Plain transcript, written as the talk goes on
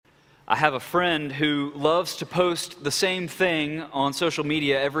I have a friend who loves to post the same thing on social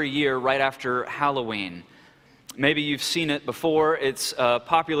media every year right after Halloween. Maybe you've seen it before. It's a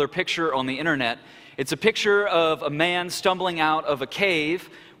popular picture on the internet. It's a picture of a man stumbling out of a cave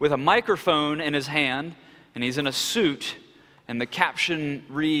with a microphone in his hand, and he's in a suit, and the caption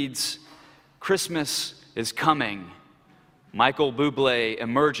reads, "Christmas is coming. Michael Bublé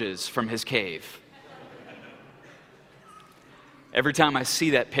emerges from his cave." Every time I see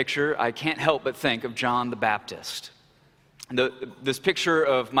that picture, I can't help but think of John the Baptist. This picture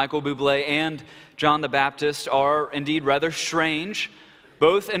of Michael Bublé and John the Baptist are indeed rather strange.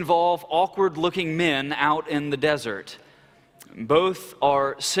 Both involve awkward-looking men out in the desert. Both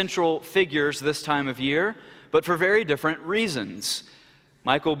are central figures this time of year, but for very different reasons.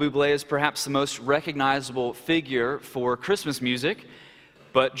 Michael Bublé is perhaps the most recognizable figure for Christmas music,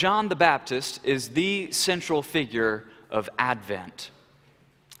 but John the Baptist is the central figure of Advent.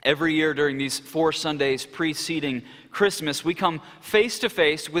 Every year during these 4 Sundays preceding Christmas, we come face to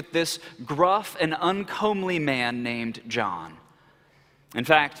face with this gruff and uncomely man named John. In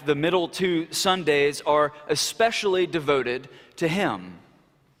fact, the middle 2 Sundays are especially devoted to him.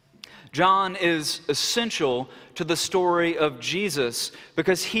 John is essential to the story of Jesus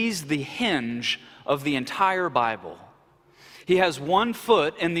because he's the hinge of the entire Bible. He has one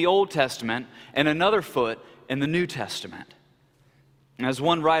foot in the Old Testament and another foot in the New Testament. As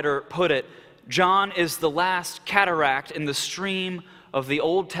one writer put it, John is the last cataract in the stream of the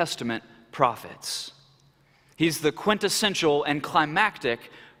Old Testament prophets. He's the quintessential and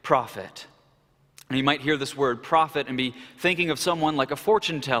climactic prophet. And you might hear this word prophet and be thinking of someone like a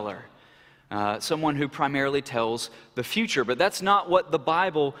fortune teller, someone who primarily tells the future. But that's not what the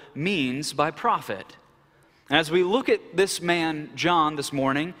Bible means by prophet. And as we look at this man, John, this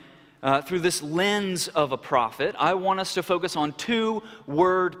morning, through this lens of a prophet, I want us to focus on 2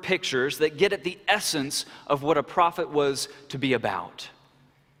 word pictures that get at the essence of what a prophet was to be about: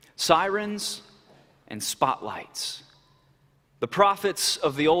 sirens and spotlights. The prophets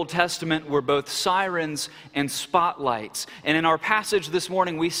of the Old Testament were both sirens and spotlights. And in our passage this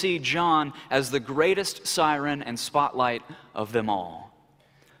morning, we see John as the greatest siren and spotlight of them all.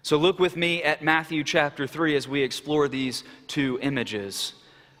 So look with me at Matthew chapter 3 as we explore these 2 images.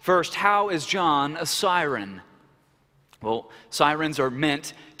 First, how is John a siren? Well, sirens are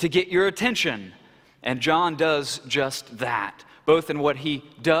meant to get your attention, and John does just that, both in what he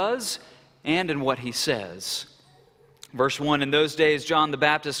does and in what he says. Verse 1, in those days John the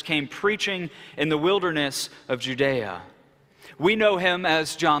Baptist came preaching in the wilderness of Judea. We know him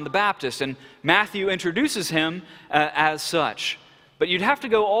as John the Baptist, and Matthew introduces him as such. But you'd have to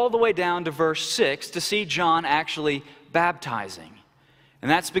go all the way down to verse 6 to see John actually baptizing. And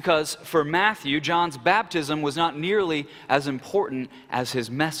that's because for Matthew, John's baptism was not nearly as important as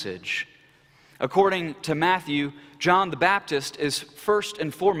his message. According to Matthew, John the Baptist is first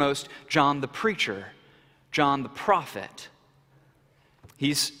and foremost John the preacher, John the prophet.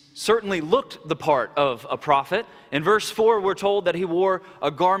 He's certainly looked the part of a prophet. In verse 4, we're told that he wore a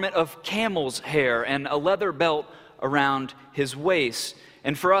garment of camel's hair and a leather belt around his waist.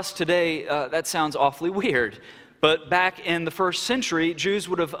 And for us today, that sounds awfully weird. But back in the 1st century, Jews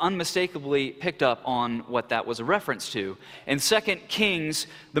would have unmistakably picked up on what that was a reference to. In 2 Kings,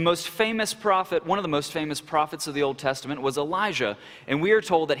 the most famous prophet, one of the most famous prophets of the Old Testament was Elijah. And we are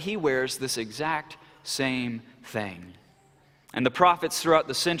told that he wears this exact same thing. And the prophets throughout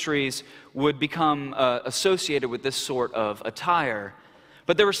the centuries would become associated with this sort of attire.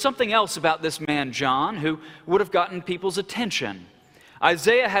 But there was something else about this man, John, who would have gotten people's attention.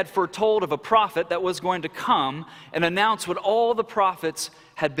 Isaiah had foretold of a prophet that was going to come and announce what all the prophets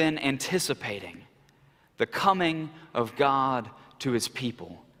had been anticipating: the coming of God to his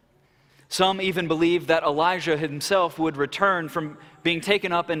people. Some even believed that Elijah himself would return from being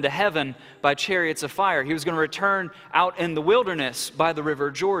taken up into heaven by chariots of fire. He was going to return out in the wilderness by the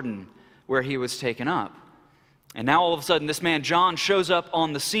river Jordan, where he was taken up. And now all of a sudden this man John shows up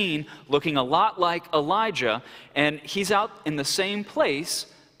on the scene looking a lot like Elijah, and he's out in the same place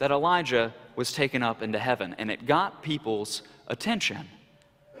that Elijah was taken up into heaven, and it got people's attention.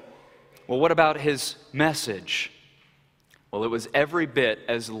 Well, what about his message? Well, it was every bit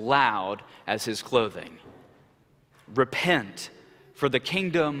as loud as his clothing. Repent, for the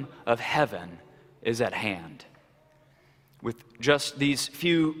kingdom of heaven is at hand. With just these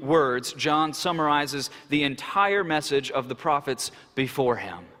few words, John summarizes the entire message of the prophets before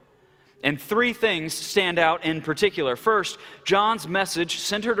him. And 3 things stand out in particular. First, John's message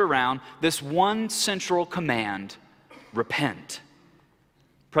centered around this one central command: repent.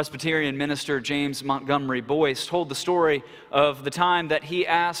 Presbyterian minister James Montgomery Boyce told the story of the time that he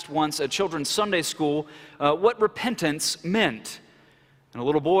asked once at children's Sunday school what repentance meant. And a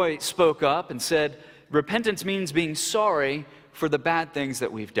little boy spoke up and said, "Repentance means being sorry for the bad things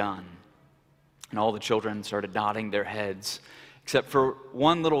that we've done." And all the children started nodding their heads, except for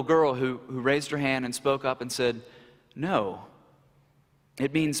one little girl who raised her hand and spoke up and said, "No,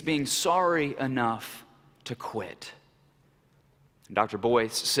 it means being sorry enough to quit." Dr.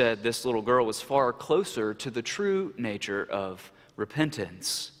 Boyce said this little girl was far closer to the true nature of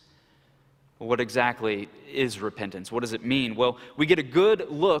repentance. Well, what exactly is repentance? What does it mean? Well, we get a good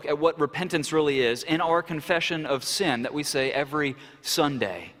look at what repentance really is in our confession of sin that we say every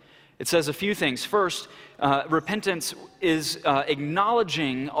Sunday. It says a few things. First, repentance is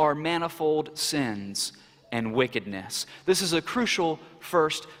acknowledging our manifold sins and wickedness. This is a crucial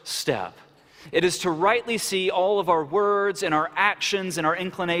first step. It is to rightly see all of our words and our actions and our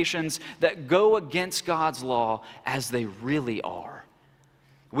inclinations that go against God's law as they really are.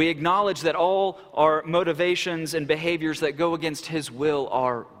 We acknowledge that all our motivations and behaviors that go against His will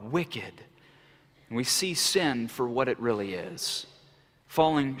are wicked. And we see sin for what it really is,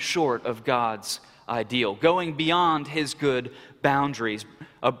 falling short of God's ideal, going beyond His good boundaries,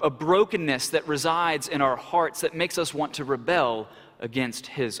 a brokenness that resides in our hearts that makes us want to rebel against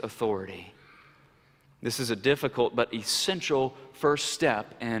His authority. This is a difficult but essential first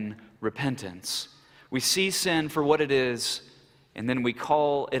step in repentance. We see sin for what it is, and then we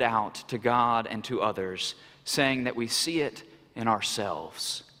call it out to God and to others, saying that we see it in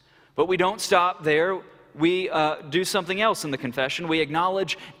ourselves. But we don't stop there. We do something else in the confession. We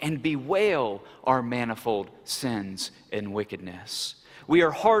acknowledge and bewail our manifold sins and wickedness. We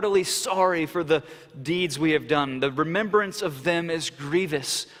are heartily sorry for the deeds we have done. The remembrance of them is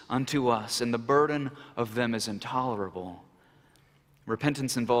grievous unto us, and the burden of them is intolerable.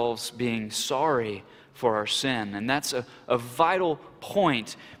 Repentance involves being sorry for our sin, and that's a vital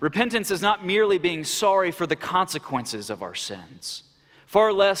point. Repentance is not merely being sorry for the consequences of our sins.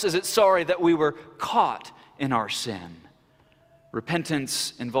 Far less is it sorry that we were caught in our sin.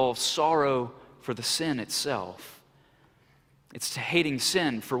 Repentance involves sorrow for the sin itself. It's to hating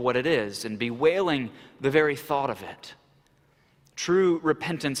sin for what it is and bewailing the very thought of it. True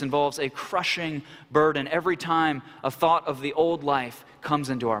repentance involves a crushing burden every time a thought of the old life comes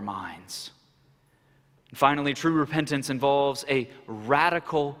into our minds. And finally, true repentance involves a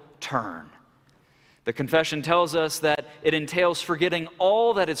radical turn. The confession tells us that it entails forgetting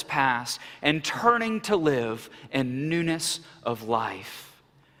all that is past and turning to live in newness of life.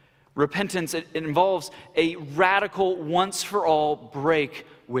 Repentance, it involves a radical, once-for-all break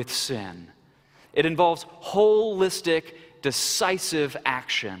with sin. It involves holistic, decisive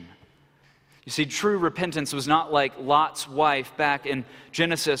action. You see, true repentance was not like Lot's wife back in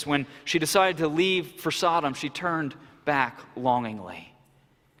Genesis. When she decided to leave for Sodom, she turned back longingly.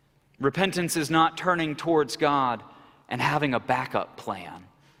 Repentance is not turning towards God and having a backup plan.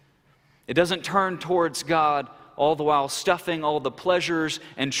 It doesn't turn towards God all the while stuffing all the pleasures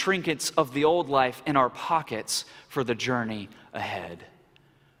and trinkets of the old life in our pockets for the journey ahead.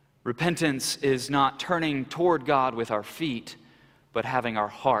 Repentance is not turning toward God with our feet, but having our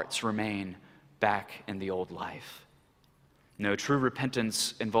hearts remain back in the old life. No, true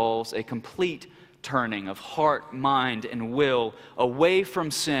repentance involves a complete turning of heart, mind, and will away from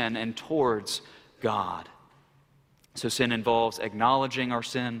sin and towards God. So sin involves acknowledging our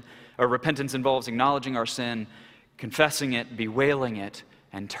sin, or repentance involves acknowledging our sin, confessing it, bewailing it,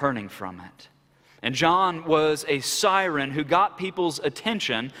 and turning from it. And John was a siren who got people's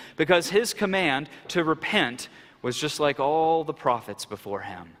attention because his command to repent was just like all the prophets before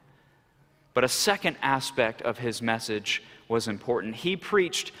him. But a second aspect of his message was important. He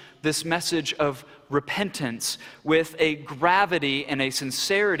preached this message of repentance with a gravity and a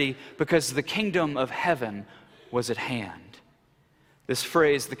sincerity because the kingdom of heaven was at hand. This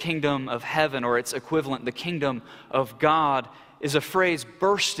phrase, the kingdom of heaven, or its equivalent, the kingdom of God, is a phrase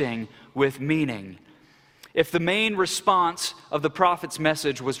bursting with meaning. If the main response of the prophet's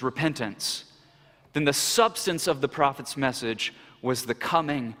message was repentance, then the substance of the prophet's message was the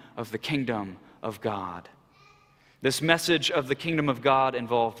coming of the kingdom of God. This message of the kingdom of God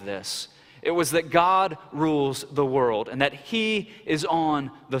involved this. It was that God rules the world and that He is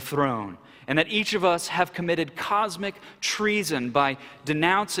on the throne, and that each of us have committed cosmic treason by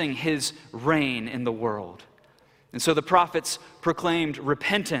denouncing His reign in the world. And so the prophets proclaimed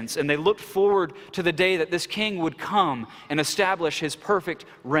repentance, and they looked forward to the day that this king would come and establish his perfect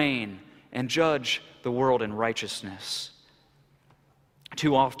reign and judge the world in righteousness.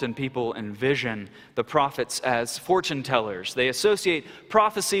 Too often people envision the prophets as fortune tellers. They associate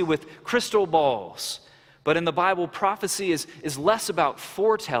prophecy with crystal balls. But in the Bible, prophecy is less about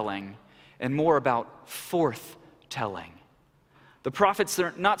foretelling and more about forthtelling. The prophets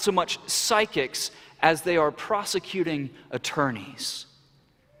are not so much psychics as they are prosecuting attorneys.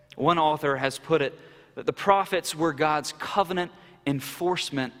 One author has put it that the prophets were God's covenant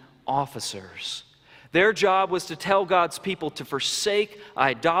enforcement officers. Their job was to tell God's people to forsake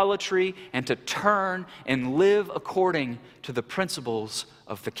idolatry and to turn and live according to the principles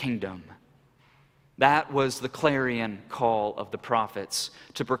of the kingdom. That was the clarion call of the prophets,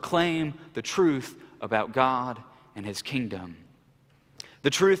 to proclaim the truth about God and His kingdom. The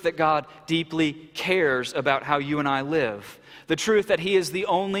truth that God deeply cares about how you and I live. The truth that He is the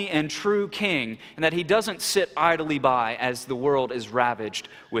only and true King, and that He doesn't sit idly by as the world is ravaged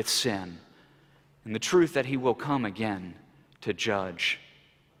with sin. And the truth that He will come again to judge.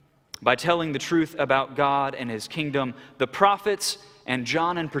 By telling the truth about God and His kingdom, the prophets, and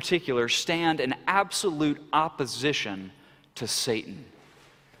John in particular, stand in absolute opposition to Satan.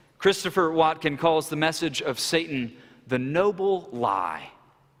 Christopher Watkin calls the message of Satan the noble lie.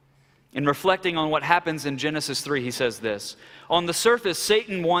 In reflecting on what happens in Genesis 3, he says this: on the surface,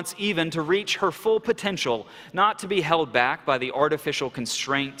 Satan wants Eve to reach her full potential, not to be held back by the artificial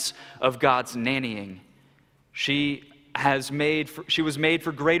constraints of God's nannying. She was made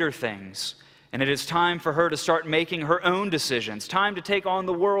for greater things, and it is time for her to start making her own decisions, time to take on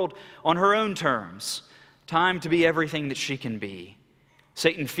the world on her own terms, time to be everything that she can be.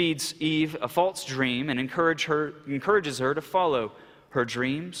 Satan feeds Eve a false dream and encourages her to follow her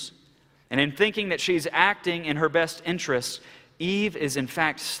dreams. And in thinking that she's acting in her best interests, Eve is in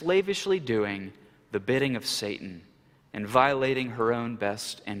fact slavishly doing the bidding of Satan and violating her own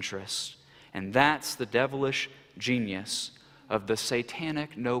best interests. And that's the devilish genius of the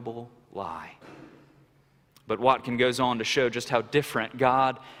satanic noble lie. But Watkin goes on to show just how different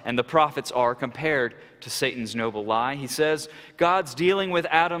God and the prophets are compared to Satan's noble lie. He says, God's dealing with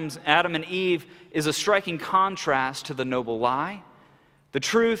Adam and Eve is a striking contrast to the noble lie. The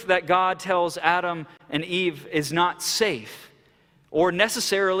truth that God tells Adam and Eve is not safe or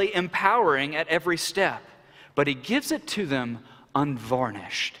necessarily empowering at every step, but He gives it to them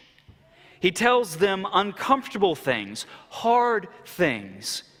unvarnished. He tells them uncomfortable things, hard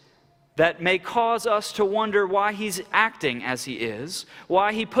things, that may cause us to wonder why He's acting as He is,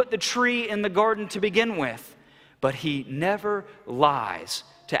 why He put the tree in the garden to begin with. But He never lies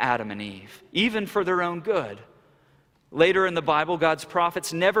to Adam and Eve, even for their own good. Later in the Bible, God's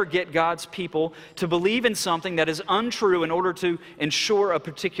prophets never get God's people to believe in something that is untrue in order to ensure a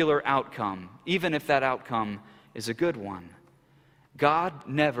particular outcome, even if that outcome is a good one. God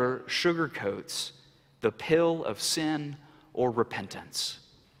never sugarcoats the pill of sin or repentance.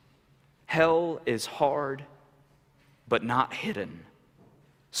 Hell is hard, but not hidden.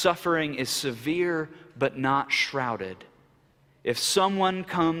 Suffering is severe, but not shrouded. If someone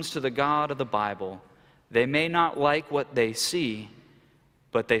comes to the God of the Bible, they may not like what they see,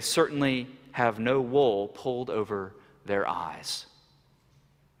 but they certainly have no wool pulled over their eyes.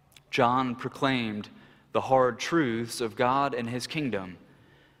 John proclaimed the hard truths of God and His kingdom,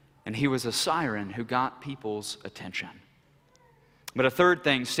 and he was a siren who got people's attention. But a third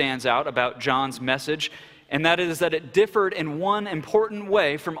thing stands out about John's message, and that is that it differed in one important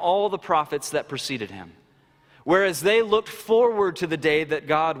way from all the prophets that preceded him. Whereas they looked forward to the day that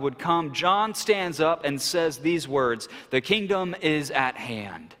God would come, John stands up and says these words: the kingdom is at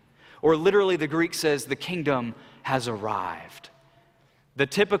hand. Or literally, the Greek says, the kingdom has arrived. The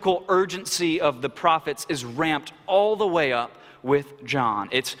typical urgency of the prophets is ramped all the way up with John.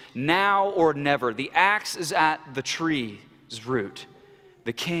 It's now or never. The axe is at the tree's root.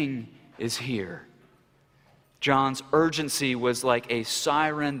 The king is here. John's urgency was like a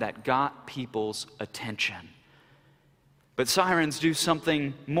siren that got people's attention. But sirens do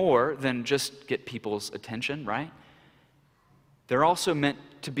something more than just get people's attention, right? They're also meant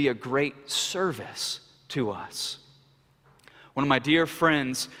to be a great service to us. One of my dear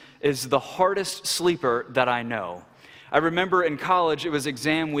friends is the hardest sleeper that I know. I remember in college, it was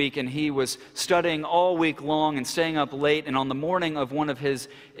exam week, and he was studying all week long and staying up late, and on the morning of one of his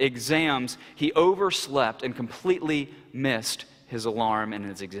exams, he overslept and completely missed his alarm in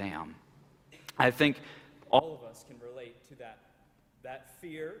his exam. I think all of us can relate to that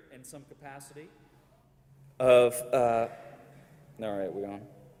fear in some capacity of, all right, we're on.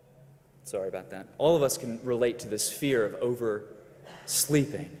 Sorry about that. All of us can relate to this fear of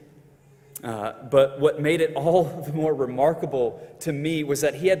oversleeping. But what made it all the more remarkable to me was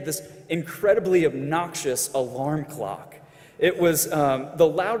that he had this incredibly obnoxious alarm clock. It was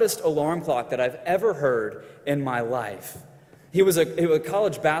the loudest alarm clock that I've ever heard in my life. He was a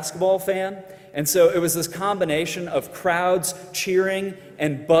college basketball fan, and so it was this combination of crowds cheering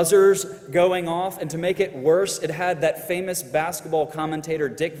and buzzers going off. And to make it worse, it had that famous basketball commentator,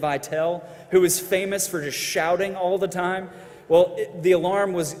 Dick Vitale, who was famous for just shouting all the time. Well, the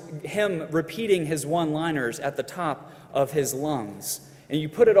alarm was him repeating his one-liners at the top of his lungs. And you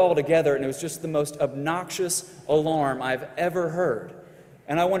put it all together, and it was just the most obnoxious alarm I've ever heard.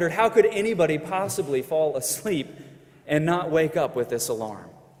 And I wondered, how could anybody possibly fall asleep and not wake up with this alarm?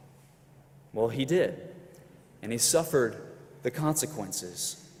 Well, he did, and he suffered the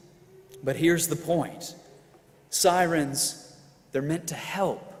consequences. But here's the point. Sirens, they're meant to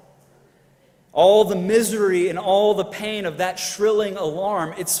help. All the misery and all the pain of that shrilling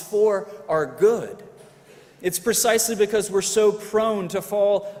alarm, it's for our good. It's precisely because we're so prone to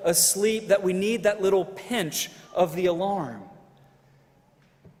fall asleep that we need that little pinch of the alarm.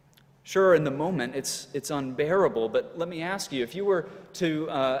 Sure, in the moment, it's unbearable, but let me ask you, if you were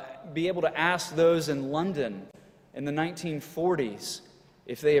to be able to ask those in London in the 1940s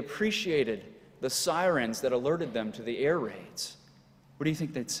if they appreciated the sirens that alerted them to the air raids, what do you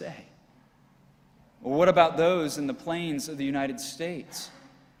think they'd say? Or what about those in the plains of the United States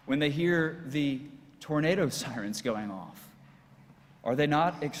when they hear the tornado sirens going off? Are they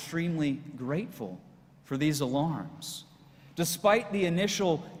not extremely grateful for these alarms? Despite the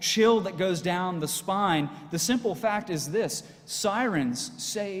initial chill that goes down the spine, the simple fact is this: sirens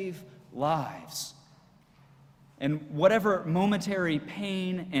save lives. And whatever momentary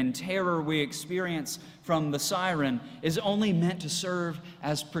pain and terror we experience from the siren is only meant to serve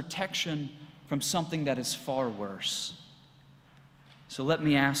as protection from something that is far worse. So let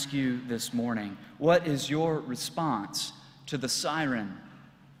me ask you this morning, what is your response to the siren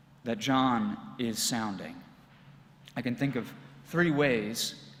that John is sounding? I can think of 3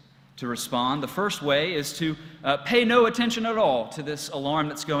 ways to respond. The first way is to pay no attention at all to this alarm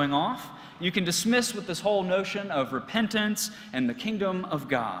that's going off. You can dismiss with this whole notion of repentance and the kingdom of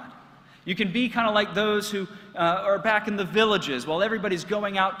God. You can be kind of like those who are back in the villages. While everybody's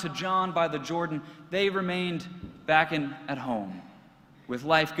going out to John by the Jordan, they remained back at home with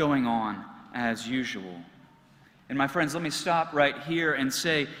life going on as usual. And my friends, let me stop right here and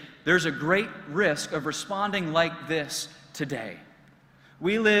say there's a great risk of responding like this today.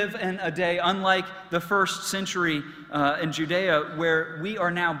 We live in a day unlike the first century in Judea, where we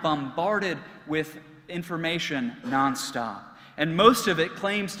are now bombarded with information nonstop. And most of it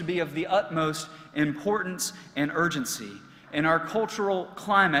claims to be of the utmost importance and urgency. In our cultural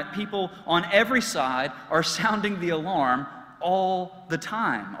climate, people on every side are sounding the alarm all the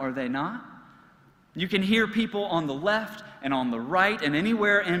time, are they not? You can hear people on the left and on the right and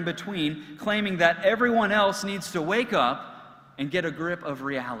anywhere in between claiming that everyone else needs to wake up and get a grip of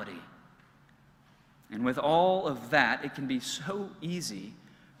reality. And with all of that, it can be so easy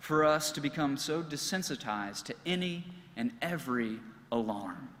for us to become so desensitized to any and every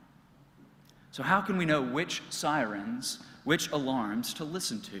alarm. So how can we know which sirens, which alarms to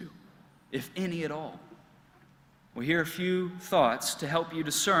listen to, if any at all? Well, here are a few thoughts to help you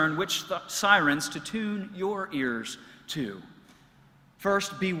discern which sirens to tune your ears to.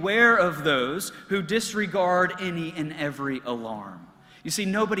 First, beware of those who disregard any and every alarm. You see,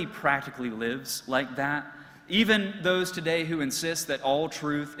 nobody practically lives like that. Even those today who insist that all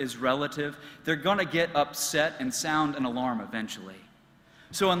truth is relative, they're going to get upset and sound an alarm eventually.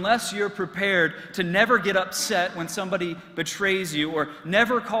 So unless you're prepared to never get upset when somebody betrays you, or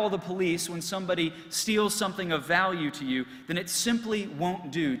never call the police when somebody steals something of value to you, then it simply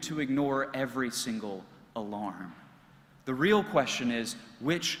won't do to ignore every single alarm. The real question is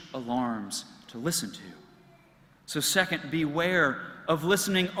which alarms to listen to. So second, beware of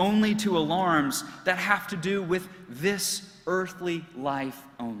listening only to alarms that have to do with this earthly life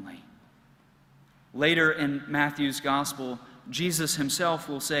only. Later in Matthew's gospel, Jesus himself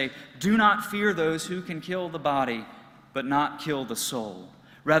will say, "Do not fear those who can kill the body, but not kill the soul.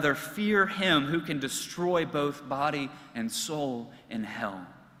 Rather, fear him who can destroy both body and soul in hell."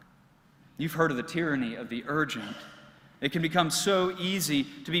 You've heard of the tyranny of the urgent. It can become so easy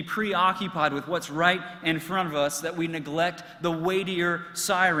to be preoccupied with what's right in front of us that we neglect the weightier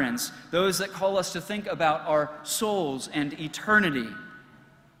sirens, those that call us to think about our souls and eternity.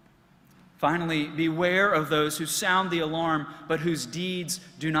 Finally, beware of those who sound the alarm, but whose deeds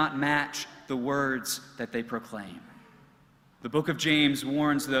do not match the words that they proclaim. The book of James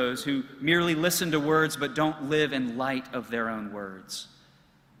warns those who merely listen to words but don't live in light of their own words.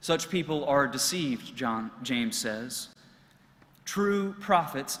 Such people are deceived, James says. True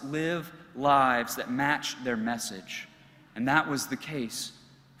prophets live lives that match their message. And that was the case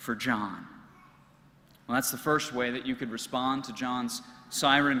for John. Well, that's the first way that you could respond to John's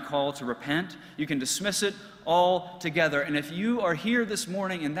siren call to repent. You can dismiss it all together. And if you are here this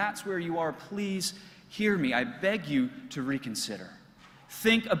morning and that's where you are, please hear me. I beg you to reconsider.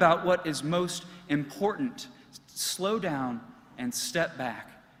 Think about what is most important. Slow down and step back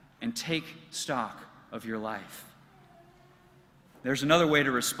and take stock of your life. There's another way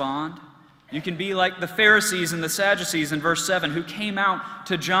to respond. You can be like the Pharisees and the Sadducees in verse 7 who came out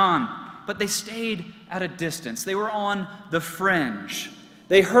to John, but they stayed at a distance. They were on the fringe.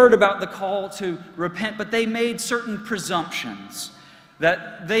 They heard about the call to repent, but they made certain presumptions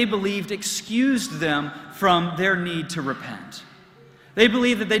that they believed excused them from their need to repent. They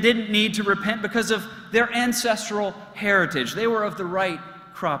believed that they didn't need to repent because of their ancestral heritage. They were of the right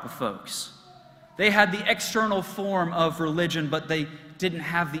crop of folks. They had the external form of religion, but they didn't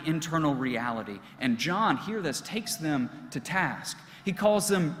have the internal reality. And John, hear this, takes them to task. He calls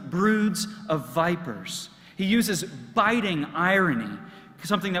them broods of vipers. He uses biting irony,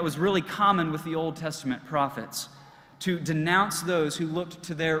 something that was really common with the Old Testament prophets, to denounce those who looked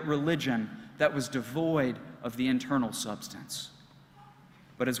to their religion that was devoid of the internal substance.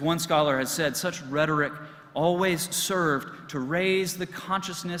 But as one scholar has said, such rhetoric always served to raise the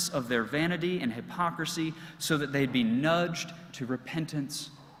consciousness of their vanity and hypocrisy so that they'd be nudged to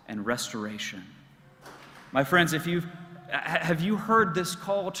repentance and restoration. My friends, have you heard this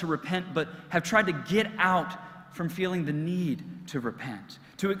call to repent but have tried to get out from feeling the need to repent,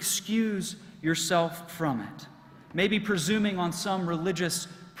 to excuse yourself from it? Maybe presuming on some religious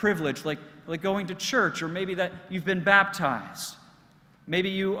privilege like going to church, or maybe that you've been baptized. Maybe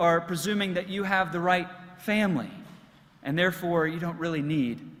you are presuming that you have the right family, and therefore you don't really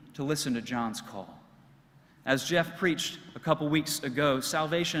need to listen to John's call. As Jeff preached a couple weeks ago,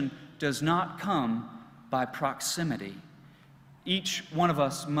 salvation does not come by proximity. Each one of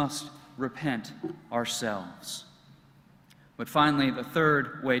us must repent ourselves. But finally, the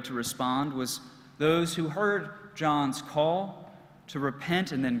third way to respond was those who heard John's call to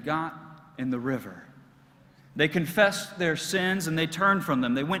repent and then got in the river. They confessed their sins and they turned from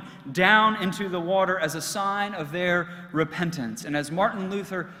them. They went down into the water as a sign of their repentance. And as Martin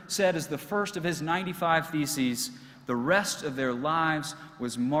Luther said as the first of his 95 Theses, the rest of their lives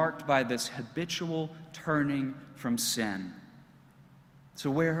was marked by this habitual turning from sin. So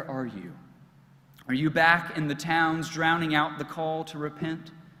where are you? Are you back in the towns drowning out the call to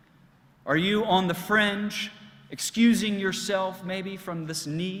repent? Are you on the fringe, excusing yourself maybe from this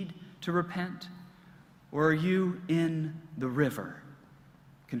need to repent? Or are you in the river,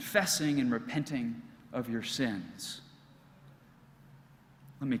 confessing and repenting of your sins?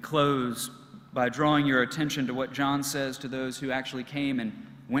 Let me close by drawing your attention to what John says to those who actually came and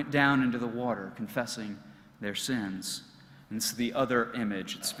went down into the water, confessing their sins. And this is the other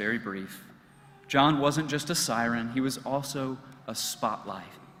image. It's very brief. John wasn't just a siren, he was also a spotlight.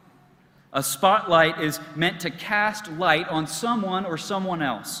 A spotlight is meant to cast light on someone or someone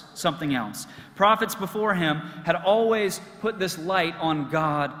else, something else. Prophets before him had always put this light on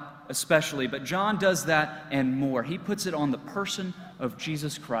God especially, but John does that and more. He puts it on the person of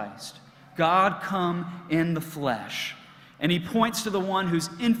Jesus Christ, God come in the flesh. And he points to the one who's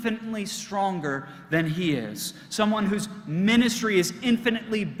infinitely stronger than he is, someone whose ministry is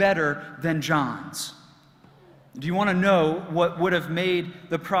infinitely better than John's. Do you want to know what would have made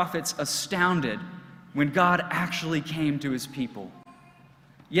the prophets astounded when God actually came to his people?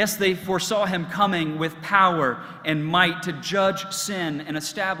 Yes, they foresaw him coming with power and might to judge sin and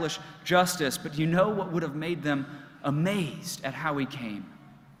establish justice, but do you know what would have made them amazed at how he came?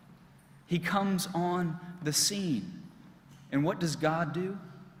 He comes on the scene. And what does God do?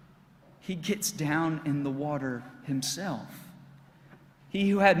 He gets down in the water himself. He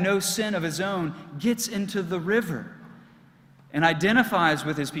who had no sin of his own gets into the river and identifies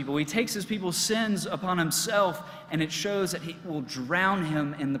with his people. He takes his people's sins upon himself, and it shows that he will drown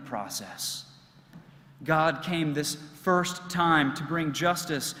him in the process. God came this first time to bring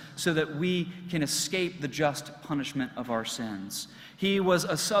justice so that we can escape the just punishment of our sins. He was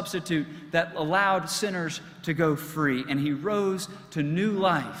a substitute that allowed sinners to go free, and he rose to new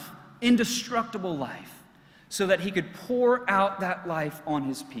life, indestructible life, so that he could pour out that life on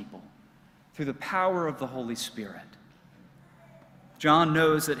his people through the power of the Holy Spirit. John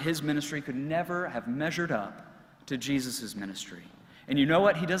knows that his ministry could never have measured up to Jesus' ministry. And you know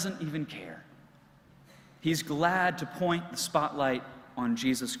what? He doesn't even care. He's glad to point the spotlight on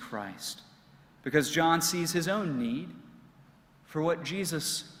Jesus Christ because John sees his own need for what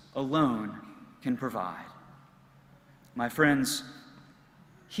Jesus alone can provide. My friends,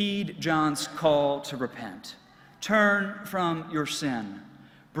 heed John's call to repent. Turn from your sin.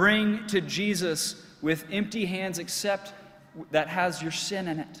 Bring to Jesus with empty hands, except that has your sin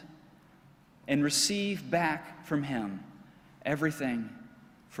in it, and receive back from him everything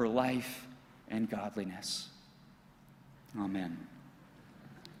for life and godliness. Amen.